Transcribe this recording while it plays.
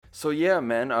So yeah,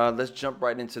 man, let's jump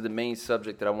right into the main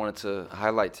subject that I wanted to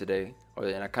highlight today,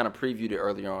 and I kind of previewed it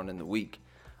earlier on in the week.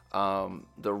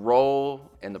 The role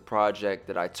and the project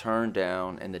that I turned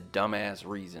down, and the dumbass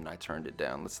reason I turned it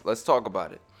down. Let's talk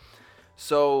about it.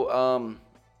 So,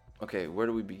 okay, where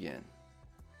do we begin?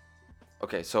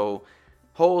 Okay, so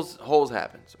holes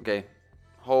happens. Okay,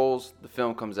 holes. The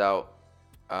film comes out.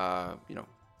 You know,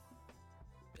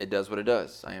 it does what it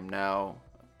does. I am now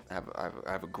I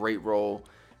have a great role,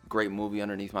 great movie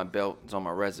underneath my belt. It's on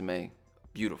my resume.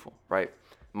 Beautiful, right?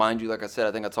 Mind you, like I said,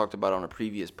 I think I talked about it on a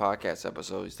previous podcast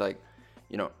episode. It's like,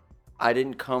 you know, I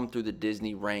didn't come through the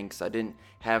Disney ranks. I didn't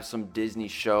have some Disney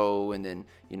show and then,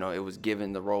 it was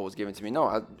given, the role was given to me.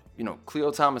 No,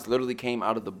 Cleo Thomas literally came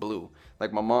out of the blue.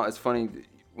 Like my mom, it's funny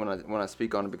when I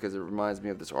speak on it because it reminds me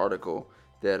of this article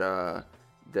that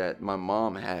my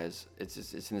mom has.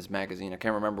 It's in this magazine. I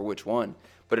can't remember which one,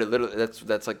 but it literally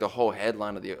that's like the whole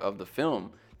headline of the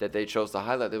film that they chose to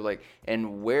highlight. They were like,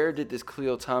 and where did this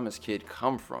Cleo Thomas kid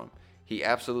come from? He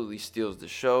absolutely steals the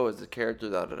show as the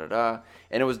character, da da da da.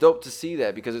 And it was dope to see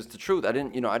that because it's the truth. I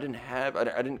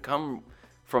didn't come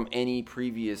from any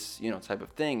previous, type of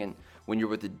thing. And when you're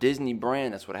with the Disney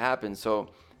brand, that's what happens.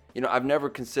 So, I've never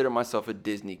considered myself a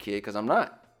Disney kid because I'm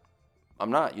not.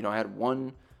 I had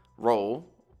one role,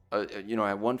 I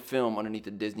had one film underneath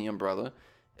the Disney umbrella,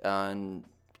 and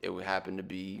it would happen to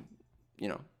be,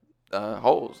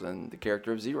 Holes and the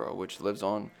character of Zero, which lives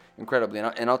on incredibly.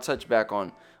 And I'll touch back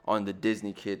on the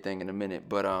Disney kid thing in a minute.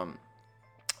 But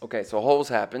okay, so Holes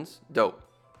happens. Dope.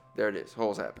 There it is.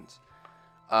 Holes happens.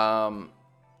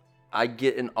 I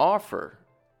get an offer,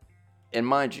 and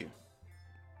mind you,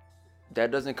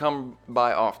 that doesn't come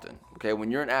by often. Okay, when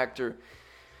you're an actor,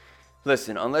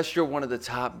 listen, unless you're one of the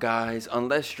top guys,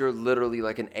 unless you're literally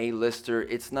like an A-lister,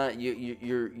 it's not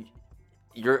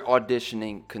you're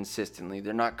auditioning consistently.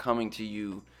 They're not coming to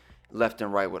you left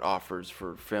and right with offers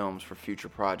for films, for future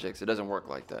projects. It doesn't work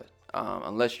like that.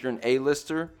 Unless you're an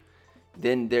A-lister,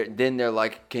 then they're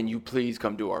like, can you please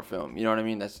come do our film? You know what I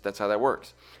mean? That's how that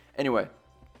works. Anyway,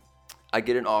 I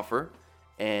get an offer,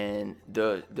 and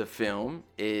the film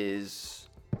is.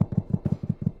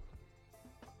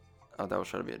 Oh, that was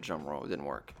trying to be a drum roll. It didn't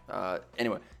work.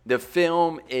 Anyway, the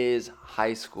film is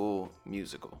High School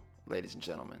Musical, ladies and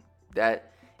gentlemen.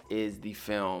 That is the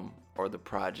film or the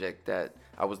project that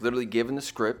I was literally given the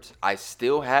script. I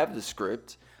still have the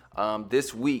script.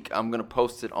 This week, I'm going to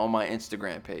post it on my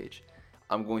Instagram page.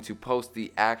 I'm going to post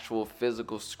the actual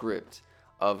physical script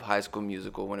of High School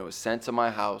Musical when it was sent to my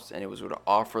house, and it was with an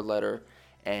offer letter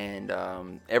and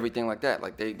everything like that.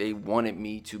 Like they wanted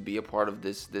me to be a part of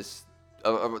this.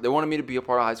 They wanted me to be a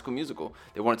part of High School Musical.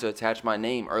 They wanted to attach my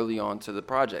name early on to the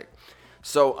project.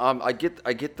 So I get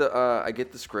the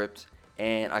script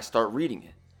and I start reading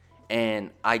it,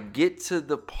 and I get to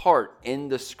the part in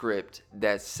the script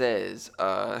that says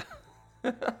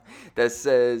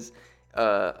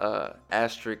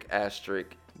asterisk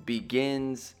asterisk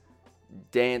begins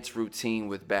dance routine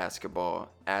with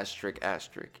basketball asterisk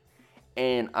asterisk,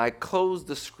 and I closed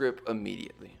the script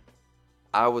immediately.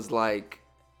 I was like,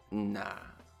 nah,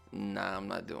 I'm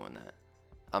not doing that.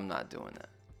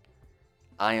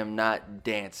 I am not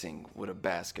dancing with a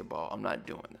basketball. I'm not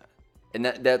doing that. And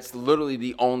that's literally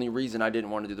the only reason I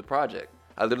didn't want to do the project.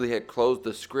 I literally had closed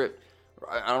the script.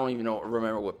 I don't even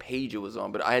remember what page it was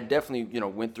on, but I had definitely,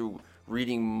 went through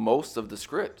reading most of the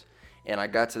script. And I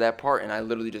got to that part and I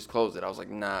literally just closed it. I was like,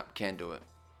 nah, can't do it.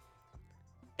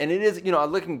 And it is,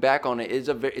 looking back on it, it's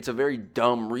a very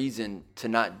dumb reason to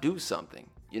not do something.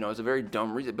 It's a very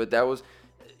dumb reason, but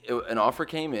an offer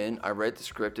came in, I read the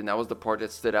script, and that was the part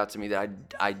that stood out to me that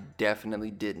I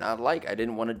definitely did not like. I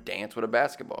didn't want to dance with a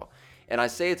basketball. And I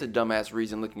say it's a dumbass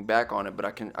reason looking back on it, but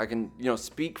I can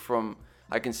speak from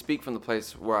the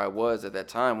place where I was at that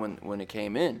time when it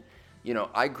came in.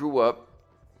 I grew up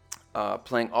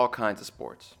playing all kinds of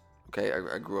sports. Okay,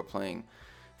 I grew up playing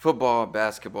football,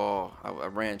 basketball. I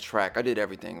ran track. I did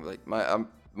everything. Like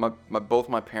both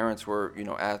my parents were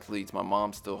athletes. My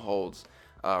mom still holds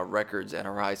records at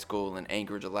her high school in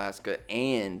Anchorage, Alaska,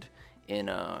 and in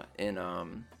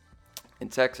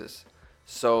Texas.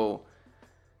 So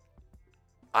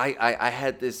I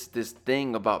had this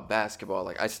thing about basketball.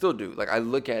 Like I still do. Like I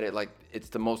look at it like it's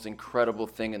the most incredible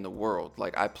thing in the world.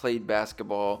 Like I played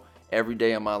basketball every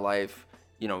day of my life.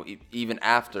 Even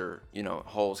after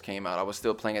Holes came out, I was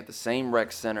still playing at the same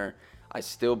rec center. I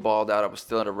still balled out. I was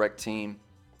still at a rec team.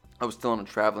 I was still on a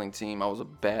traveling team. I was a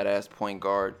badass point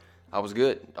guard. I was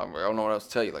good. I don't know what else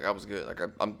to tell you. Like I was good. Like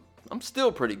I'm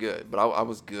still pretty good, but I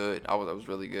was good. I was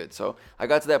really good. So I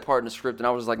got to that part in the script, and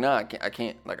I was like, nah, I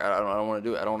can't. Like I don't want to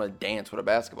do it. I don't want to dance with a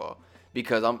basketball.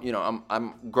 because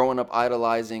I'm growing up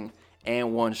idolizing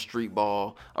and one street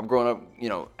ball. I'm growing up,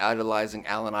 idolizing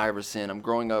Allen Iverson. I'm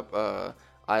growing up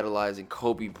idolizing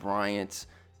Kobe Bryant,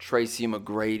 Tracy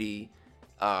McGrady,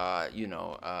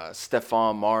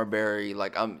 Stephon Marbury.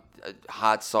 Like I'm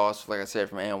hot sauce, like I said,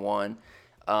 from and one.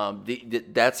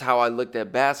 That's how I looked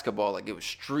at basketball. Like it was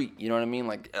street, you know what I mean?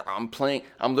 Like I'm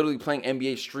literally playing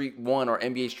NBA Street 1 or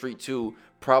NBA Street 2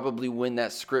 probably when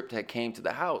that script had came to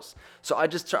the house. So I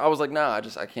was like, nah,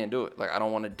 I can't do it. Like I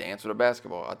don't want to dance with a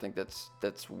basketball. I think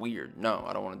that's weird. No,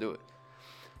 I don't want to do it.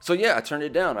 So yeah, I turned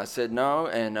it down. I said no,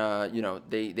 and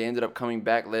they ended up coming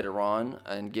back later on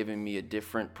and giving me a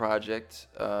different project,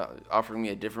 offering me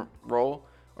a different role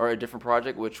or a different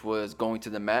project, which was Going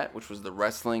to the Mat, which was the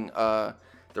wrestling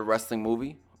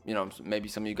movie. Maybe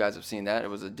some of you guys have seen that. It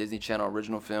was a Disney Channel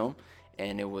original film,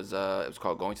 and it was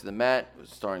called Going to the Mat. It was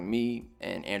starring me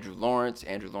and Andrew Lawrence.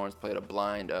 Andrew Lawrence played a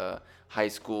blind high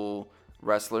school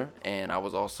wrestler, and I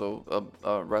was also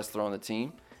a wrestler on the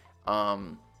team.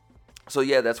 So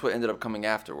yeah, that's what ended up coming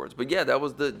afterwards. But yeah, that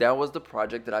was the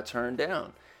project that I turned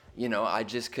down. I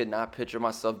just could not picture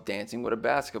myself dancing with a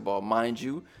basketball. Mind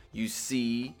you, you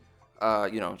see,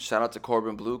 shout out to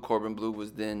Corbin Bleu. Corbin Bleu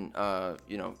was then,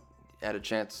 had a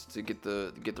chance to get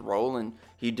the role, and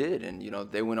he did. And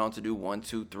they went on to do 1,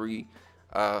 2, 3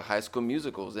 High School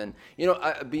musicals. And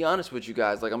I be honest with you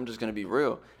guys, like I'm just gonna be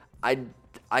real.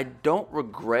 I don't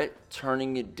regret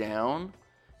turning it down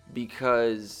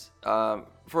because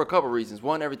for a couple reasons.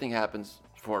 One, everything happens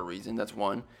for a reason. That's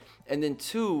one. And then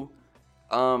two,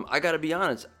 I gotta be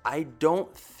honest. I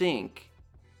don't think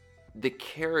the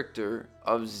character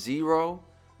of Zero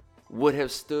would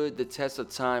have stood the test of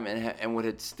time and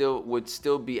would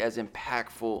still be as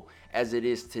impactful as it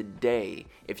is today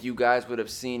if you guys would have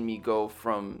seen me go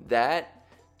from that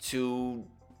to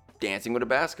dancing with a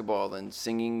basketball and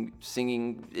singing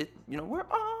it. We're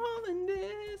all in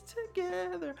this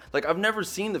together. Like I've never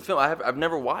seen the film. I've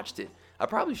never watched it. I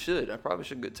probably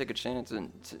should take a chance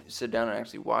and sit down and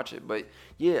actually watch it. But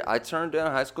yeah, I turned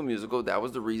down High School Musical. That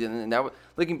was the reason, and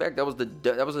looking back, that was a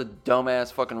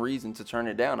dumbass fucking reason to turn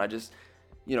it down. I just,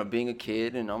 being a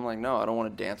kid, and I'm like, no, I don't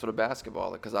want to dance with a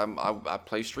basketball because I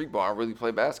play street ball. I really play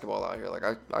basketball out here. Like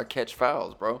I catch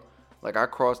fouls, bro. Like I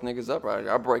cross niggas up. Right?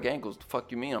 I break ankles. The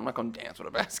fuck you mean? I'm not gonna dance with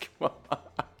a basketball.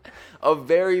 A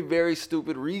very, very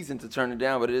stupid reason to turn it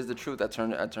down, but it is the truth. I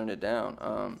turned it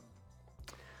down.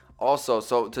 Also,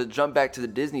 so to jump back to the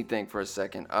Disney thing for a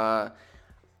second,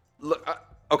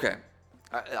 okay,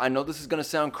 I know this is gonna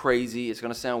sound crazy, it's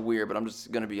gonna sound weird, but I'm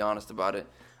just gonna be honest about it.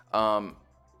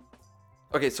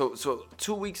 Okay, so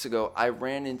 2 weeks ago, I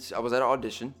was at an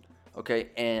audition, okay,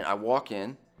 and I walk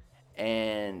in,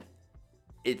 and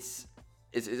it's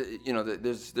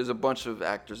there's a bunch of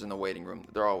actors in the waiting room.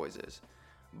 There always is,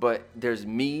 but there's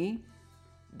me,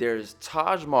 there's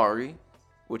Taj Mari,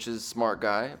 which is a smart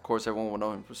guy. Of course, everyone will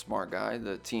know him for smart guy,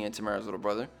 the Tia and Tamara's little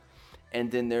brother.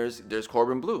 And then there's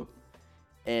Corbin Bleu.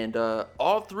 And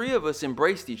all three of us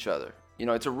embraced each other.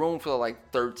 It's a room full of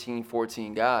like 13,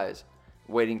 14 guys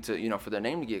waiting to, for their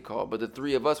name to get called. But the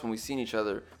three of us, when we seen each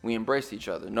other, we embraced each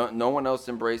other. No one else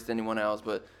embraced anyone else,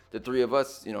 but the three of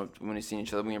us, when we seen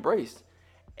each other, we embraced.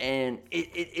 And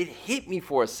it hit me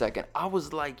for a second. I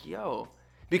was like, yo,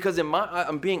 because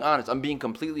I'm being honest. I'm being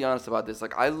completely honest about this.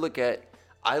 Like I look at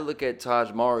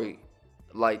Taj Mari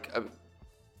like a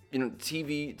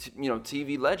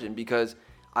TV legend because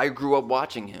I grew up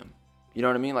watching him. You know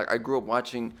what I mean? Like I grew up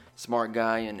watching Smart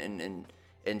Guy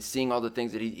and seeing all the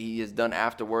things that he has done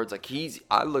afterwards. Like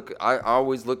I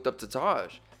always looked up to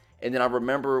Taj. And then I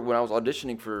remember when I was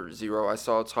auditioning for Zero, I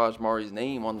saw Taj Mari's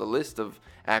name on the list of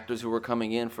actors who were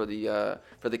coming in for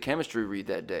the chemistry read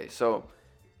that day. So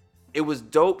it was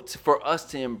dope for us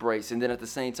to embrace. And then at the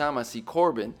same time, I see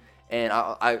Corbin. And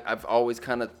I've always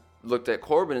kind of looked at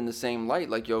Corbin in the same light,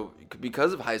 like, yo,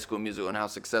 because of High School Musical and how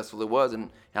successful it was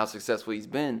and how successful he's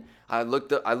been. I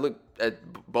looked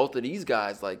at both of these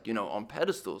guys like, on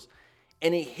pedestals,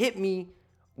 and it hit me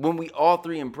when we all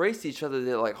three embraced each other.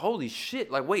 They're like, holy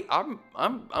shit! Like, wait, I'm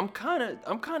kind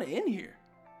of in here,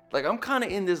 like I'm kind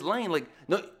of in this lane. Like,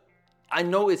 no, I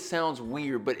know it sounds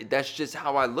weird, but that's just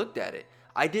how I looked at it.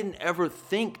 I didn't ever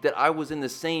think that I was in the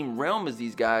same realm as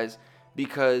these guys.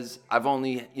 Because I've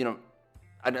only,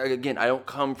 I don't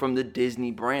come from the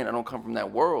Disney brand. I don't come from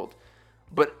that world.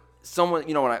 But someone,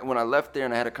 when I left there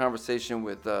and I had a conversation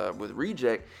with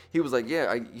Reject, he was like,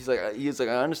 yeah, he's like,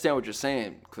 I understand what you're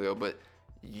saying, Cleo, but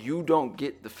you don't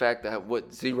get the fact that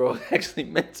what Zero actually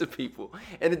meant to people.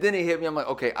 And then it hit me. I'm like,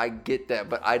 okay, I get that,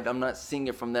 but I'm not seeing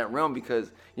it from that realm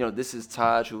because, this is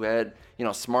Taj who had,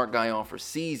 Smart Guy on for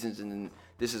seasons, and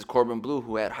this is Corbin Blue,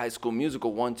 who had High School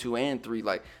Musical 1, 2, and 3.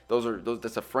 Like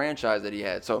that's a franchise that he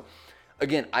had. So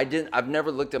again, I've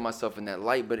never looked at myself in that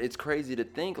light, but it's crazy to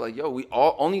think like, yo, we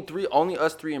all only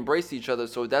us three embrace each other.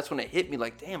 So that's when it hit me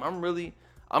like, damn, I'm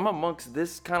amongst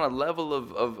this kind of level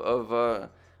of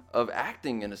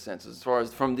acting in a sense, as far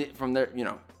as from their,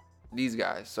 these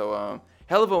guys. So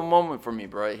hell of a moment for me,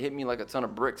 bro. It hit me like a ton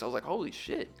of bricks. I was like, holy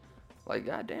shit. Like,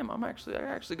 goddamn, I actually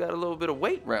got a little bit of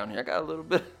weight around here. I got a little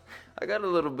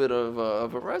bit of a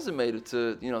resume to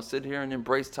sit here and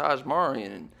embrace Taj Mari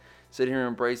and sit here and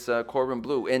embrace Corbin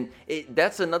Blue. And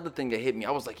that's another thing that hit me.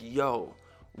 I was like, yo,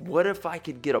 what if I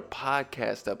could get a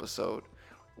podcast episode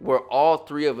where all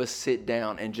three of us sit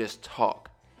down and just talk?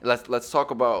 Let's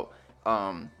talk about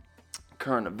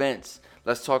current events.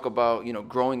 Let's talk about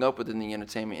growing up within the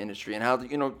entertainment industry and how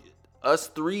us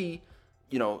three,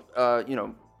 we look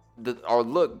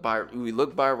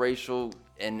biracial,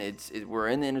 and we're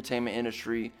in the entertainment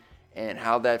industry, and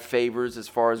how that favors as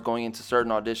far as going into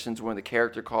certain auditions when the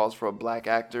character calls for a black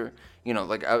actor.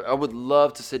 I would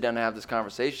love to sit down and have this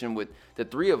conversation with the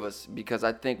three of us, because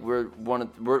I think we're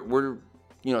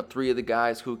three of the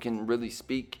guys who can really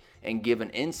speak and give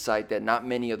an insight that not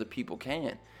many other people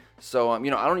can. So I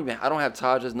don't have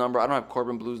Taj's number, I don't have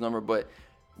Corbin Blue's number, but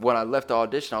when I left the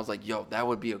audition, I was like, yo, that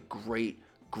would be a great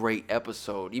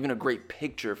episode, even a great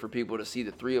picture for people to see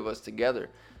the three of us together.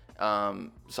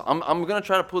 So I'm gonna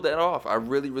try to pull that off. I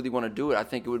really want to do it. I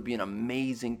think it would be an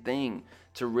amazing thing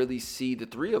to really see the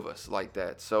three of us like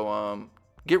that. So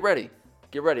get ready.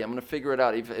 I'm gonna figure it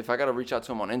out. If I gotta reach out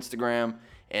to him on Instagram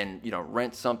and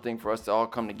rent something for us to all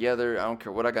come together, I don't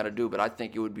care what I gotta do, but I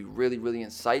think it would be really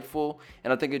insightful,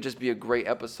 and I think it'd just be a great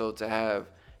episode to have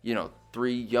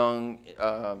three young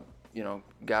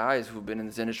guys who've been in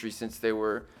this industry since they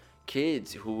were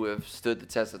kids, who have stood the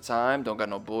test of time, don't got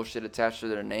no bullshit attached to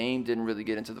their name, didn't really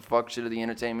get into the fuck shit of the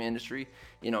entertainment industry,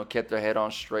 kept their head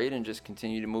on straight and just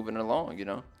continued moving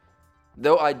along,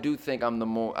 Though I do think I'm the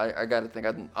more, I gotta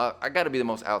be the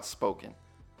most outspoken,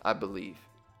 I believe,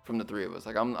 from the three of us.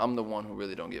 Like, I'm the one who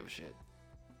really don't give a shit.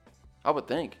 I would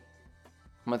think.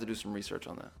 I'm gonna have to do some research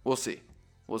on that. We'll see.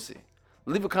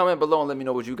 Leave a comment below and let me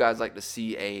know what you guys like to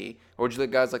see or would you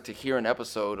guys like to hear an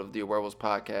episode of the AwareWolvvves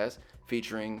podcast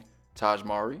featuring Taj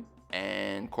Mari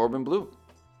and Corbin Blue.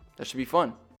 That should be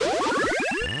fun.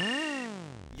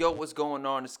 Yo, what's going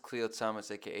on? It's Cleo Thomas,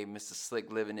 aka Mr.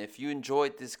 Slick Living. If you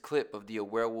enjoyed this clip of the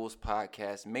AwareWolvvves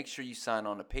podcast, make sure you sign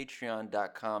on to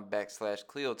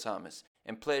patreon.com/Cleo Thomas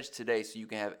and pledge today so you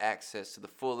can have access to the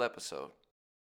full episode.